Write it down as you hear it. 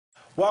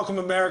Welcome,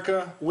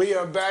 America. We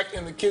are back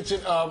in the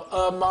kitchen of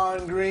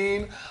Ahman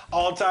Green,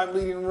 all-time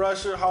leading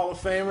rusher, Hall of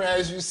Famer.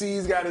 As you see,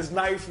 he's got his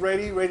knife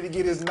ready to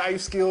get his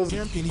knife skills.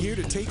 Champion here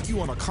to take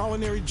you on a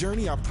culinary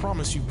journey I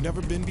promise you've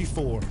never been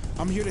before.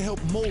 I'm here to help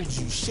mold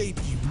you, shape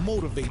you,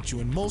 motivate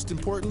you, and most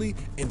importantly,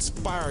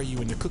 inspire you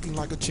into cooking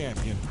like a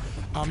champion.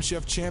 I'm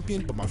Chef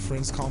Champion, but my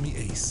friends call me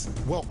Ace.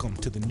 Welcome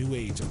to the new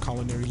age of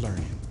culinary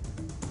learning.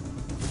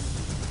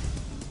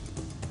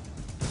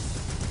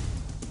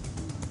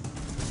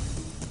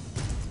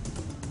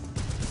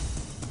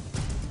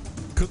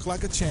 Cook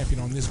like a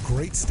champion on this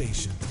great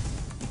station.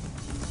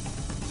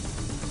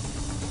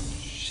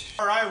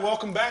 All right,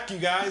 welcome back, you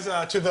guys,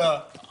 to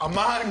the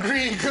Ahman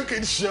Green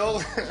Cooking Show.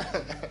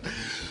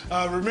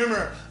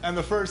 Remember, in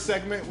the first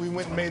segment, we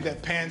went and made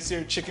that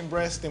pan-seared chicken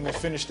breast, then we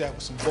finished that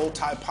with some bow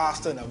tie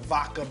pasta and a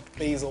vodka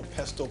basil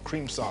pesto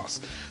cream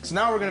sauce. So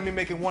now we're gonna be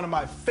making one of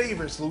my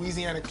favorites,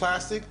 Louisiana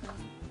classic,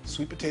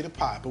 sweet potato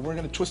pie. But we're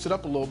gonna twist it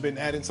up a little bit and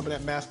add in some of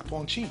that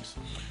mascarpone cheese.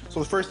 So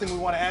the first thing we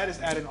wanna add is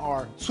add in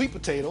our sweet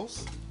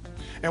potatoes.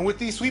 And with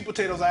these sweet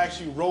potatoes, I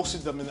actually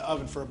roasted them in the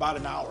oven for about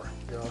an hour.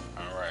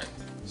 All right.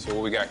 So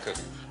what we got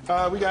cooking?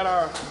 We got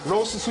our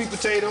roasted sweet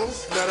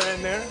potatoes that are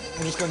in there.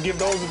 I'm just gonna give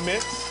those a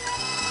mix.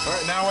 All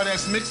right, now while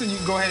that's mixing, you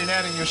can go ahead and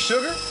add in your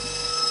sugar.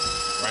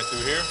 Right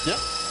through here?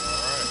 Yep.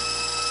 All right.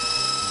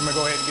 I'm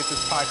gonna go ahead and get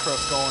this pie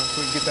crust going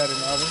so we can get that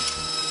in the oven.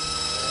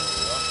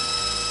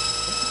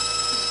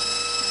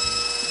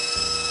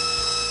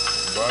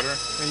 Butter?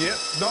 And yep,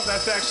 no,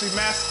 that's actually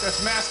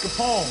that's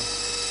mascarpone.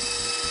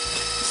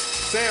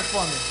 Say it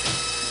for me.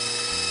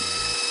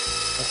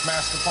 That's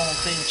mascarpone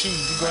cream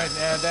cheese. You go ahead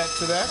and add that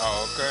to that.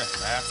 Oh, okay.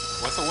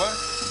 What's a what?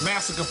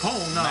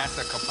 Mascarpone, no.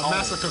 Mascarpone.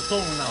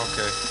 Mascarpone, no.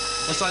 Okay.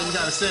 That's how you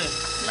gotta say it.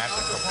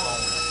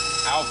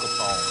 Mascarpone. Al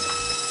Capone.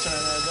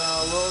 Turn that down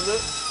a little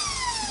bit.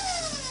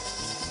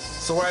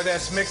 So while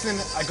that's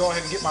mixing, I go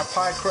ahead and get my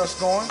pie crust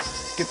going.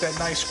 Get that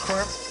nice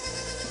crimp.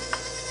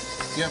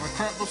 You ever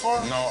crimp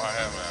before? No, I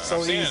haven't. So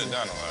I've seen easy. it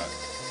done a lot.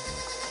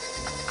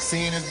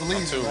 Seeing is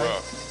believing. I'm too right?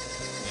 rough.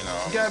 You know,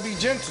 You gotta be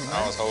gentle,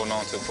 man. I was holding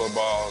on to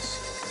footballs,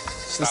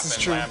 This is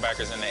true. stopping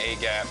linebackers in the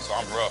A-gap, so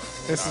I'm rough.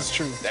 This is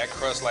true. That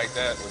crust like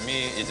that, with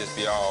me, it just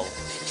be all...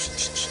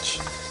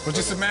 But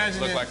just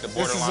imagine look it, like the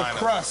this is a borderline of-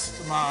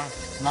 crust, not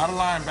a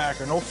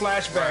linebacker. No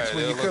flashbacks Right,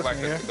 when it you're look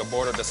cooking, like yeah?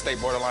 the state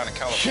borderline of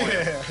California.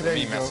 Yeah, there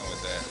me you go. messing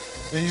with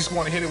that. Then you just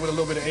want to hit it with a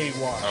little bit of aid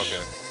wash.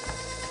 Okay.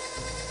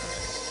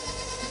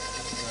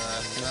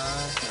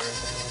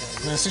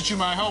 Now, since you're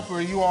my helper,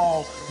 you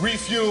all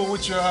refuel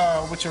with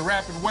your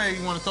rapid way.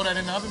 You want to throw that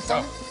in the oven for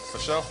Oh, me? for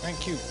sure.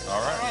 Thank you. All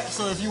right. All right,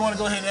 so if you want to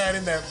go ahead and add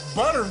in that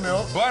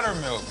buttermilk.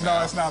 Buttermilk.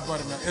 No, it's not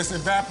buttermilk. It's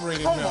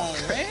evaporated milk. Come on,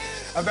 man.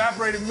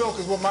 Evaporated milk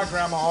is what my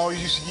grandma always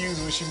used to use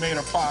when she made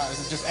her pies.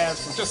 It just adds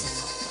some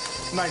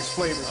just a nice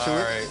flavor to All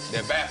it. right.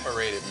 The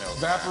evaporated milk.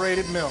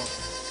 Evaporated milk.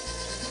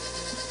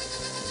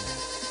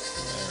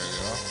 There we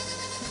go.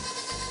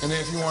 And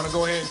then if you want to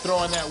go ahead and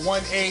throw in that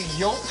 1 egg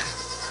yolk.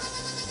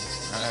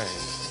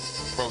 Nice.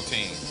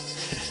 Protein.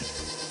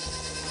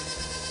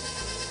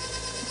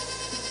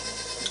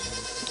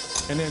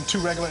 And then 2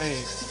 regular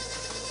eggs.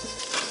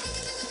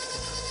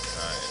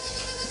 Nice.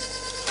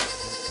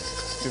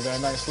 Give that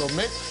a nice little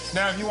mix.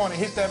 Now, if you want to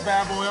hit that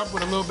bad boy up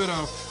with a little bit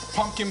of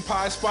pumpkin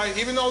pie spice,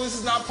 even though this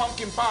is not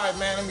pumpkin pie,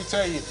 man, let me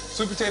tell you,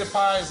 sweet potato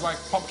pie is like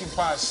pumpkin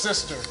pie's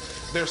sister.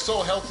 They're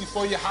so healthy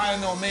for you, high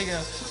in the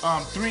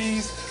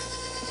omega-3s,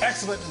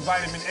 excellent in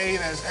vitamin A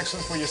that is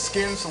excellent for your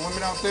skin. So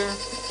women out there,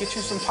 get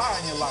you some pie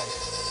in your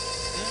life.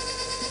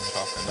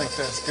 I think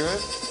that's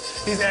good.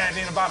 He's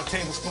adding in about a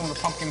tablespoon of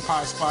pumpkin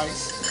pie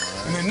spice.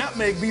 Right. And then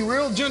nutmeg, be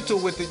real gentle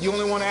with it. You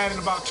only want to add in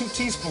about 2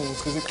 teaspoons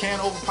because it can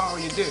overpower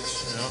your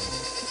dish. Yep.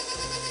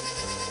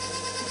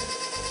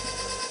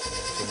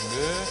 Looking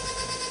good.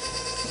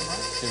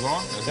 Keep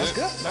going? That's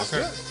good. That's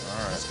okay. good. All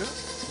right. That's good.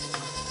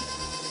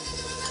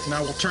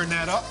 Now we'll turn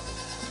that up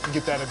and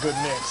get that a good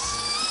mix.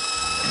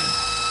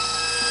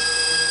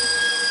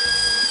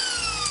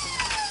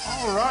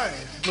 All right.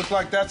 Look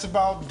like that's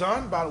about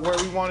done, about where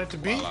we want it to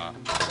be. Voila.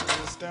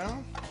 Put this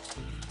down.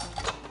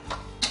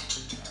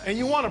 And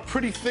you want a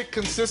pretty thick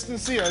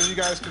consistency, as you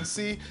guys can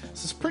see.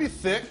 This is pretty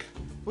thick,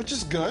 which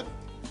is good.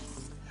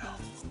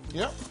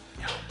 Yep.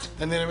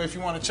 And then if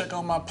you want to check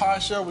on my pie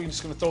shell, we're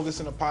just going to throw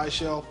this in a pie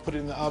shell, put it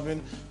in the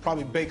oven,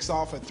 probably bakes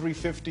off at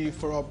 350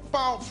 for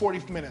about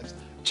 40 minutes.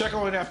 Check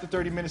on it after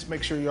 30 minutes,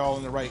 make sure you're all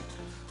in the right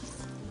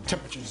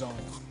temperature zone.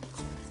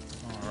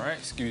 All right.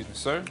 Excuse me,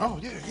 sir. Oh,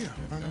 yeah.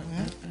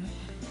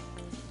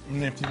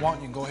 And then if you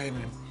want, you can go ahead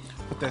and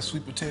put that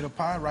sweet potato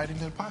pie right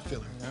into the pie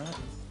filling. Yeah.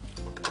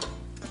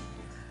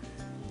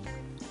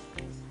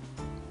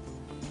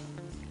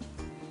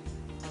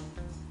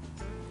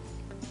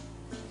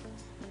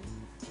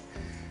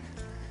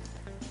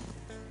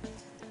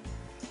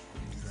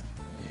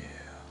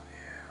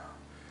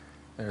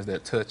 There's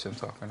that touch I'm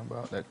talking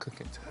about, that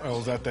cooking touch. Oh,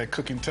 is that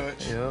cooking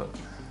touch? Yep. All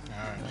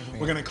right.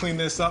 We're gonna clean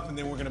this up and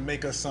then we're gonna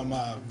make us some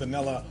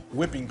vanilla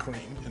whipping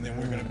cream and then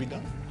we're gonna be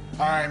done.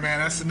 All right, man,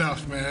 that's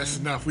enough, man. That's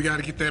enough. We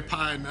gotta get that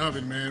pie in the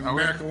oven, man. Okay.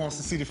 America wants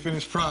to see the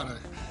finished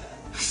product.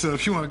 So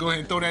if you want to go ahead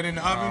and throw that in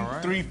the oven, All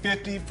right.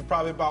 350 for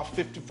probably about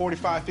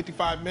 45,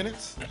 55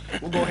 minutes.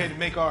 We'll go ahead and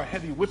make our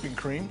heavy whipping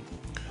cream.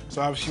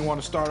 So obviously you want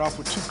to start off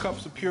with 2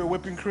 cups of pure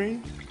whipping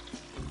cream.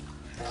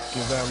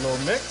 Give that a little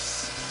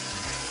mix.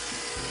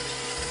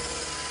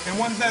 And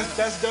once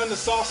that's done, the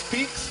sauce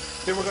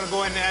peaks, then we're going to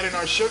go ahead and add in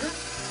our sugar.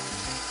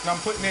 And I'm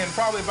putting in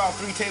probably about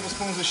 3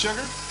 tablespoons of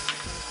sugar.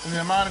 And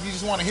the amount, if you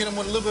just want to hit them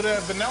with a little bit of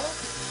that vanilla,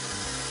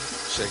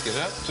 Shake it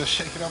up. just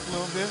shake it up a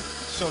little bit.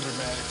 So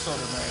dramatic, so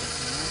dramatic.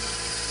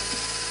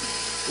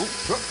 Oop,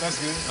 that's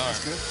good,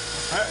 that's good.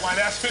 All right, while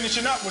that's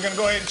finishing up, we're gonna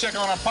go ahead and check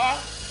on our pie.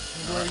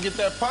 Go ahead and get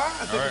that pie.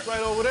 I think it's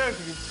right over there.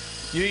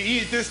 You didn't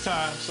eat it this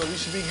time, so we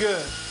should be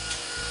good.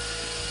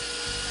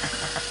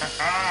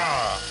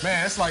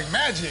 Man, it's like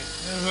magic.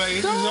 It's like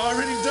it's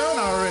already done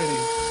already.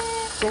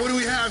 So what do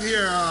we have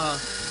here,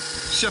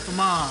 Chef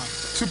Amon?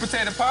 Sweet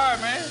potato pie,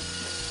 man.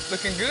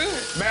 Looking good.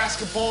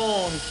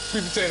 Mascarpone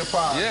sweet potato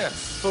pie. Yes.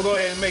 So go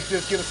ahead and make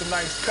this, give us a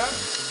nice cut.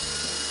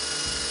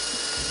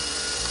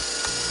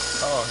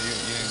 Oh, you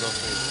didn't go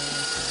for it.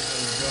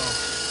 There we go.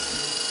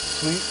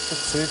 Sweet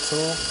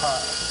potato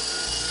pie.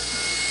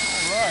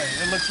 All right,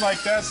 it looks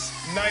like that's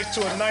nice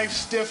to a nice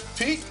stiff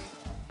peak.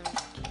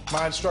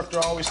 My instructor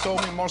always told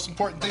me the most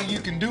important thing you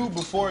can do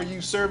before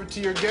you serve it to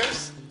your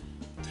guests,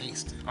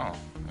 taste it. Oh,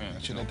 man,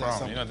 You no let that problem.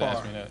 set You don't have to ask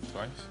apart. me that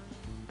twice.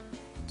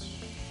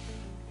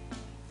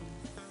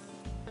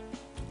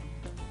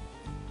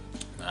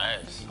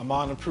 Nice. I'm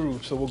on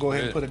approved, so we'll go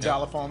ahead and Good, put a yeah.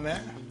 dollop on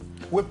that.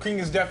 Whipped cream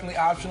is definitely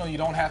optional. You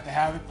don't have to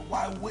have it, but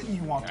why wouldn't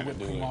you want the Gotta whipped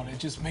do cream it. on it? It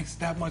just makes it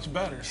that much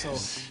better. So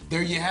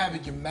there you have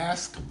it, your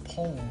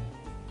mascarpone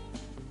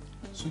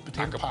sweet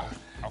potato pie.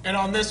 Okay. And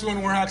on this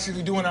one, we're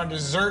actually doing our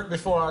dessert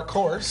before our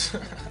course.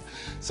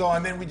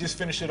 And then we just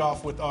finish it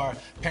off with our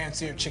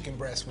pan-seared chicken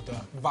breast with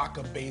a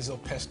vodka basil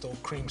pesto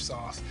cream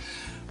sauce.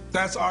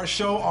 That's our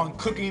show on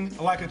Cooking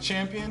Like a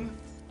Champion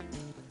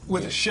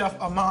with Chef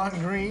Amon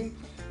Green.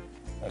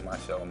 On my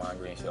show, on my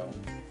green show.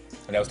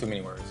 And that was too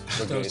many words.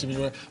 Look That was good. to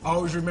be right.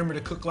 Always remember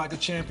to cook like a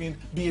champion,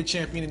 be a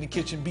champion in the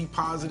kitchen, be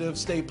positive,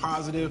 stay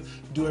positive,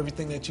 do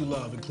everything that you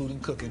love, including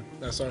cooking.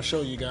 That's our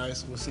show, you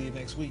guys. We'll see you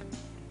next week.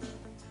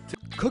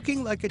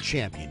 Cooking Like a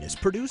Champion is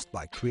produced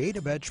by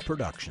Creative Edge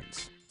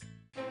Productions.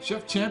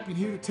 Chef Champion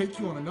here to take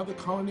you on another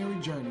culinary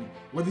journey.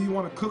 Whether you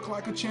want to cook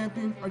like a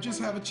champion or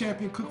just have a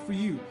champion cook for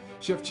you,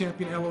 Chef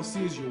Champion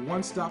LLC is your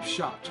one-stop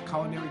shop to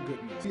culinary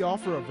goodness. We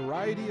offer a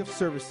variety of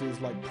services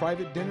like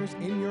private dinners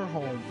in your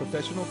home,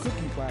 professional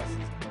cooking classes,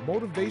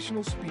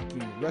 motivational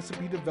speaking,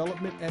 recipe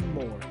development, and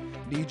more.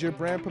 Need your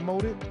brand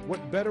promoted?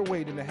 What better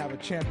way than to have a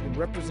champion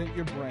represent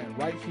your brand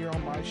right here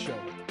on my show?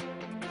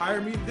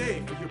 Hire me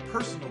today for your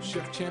personal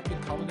Chef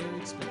Champion culinary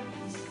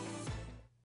experience.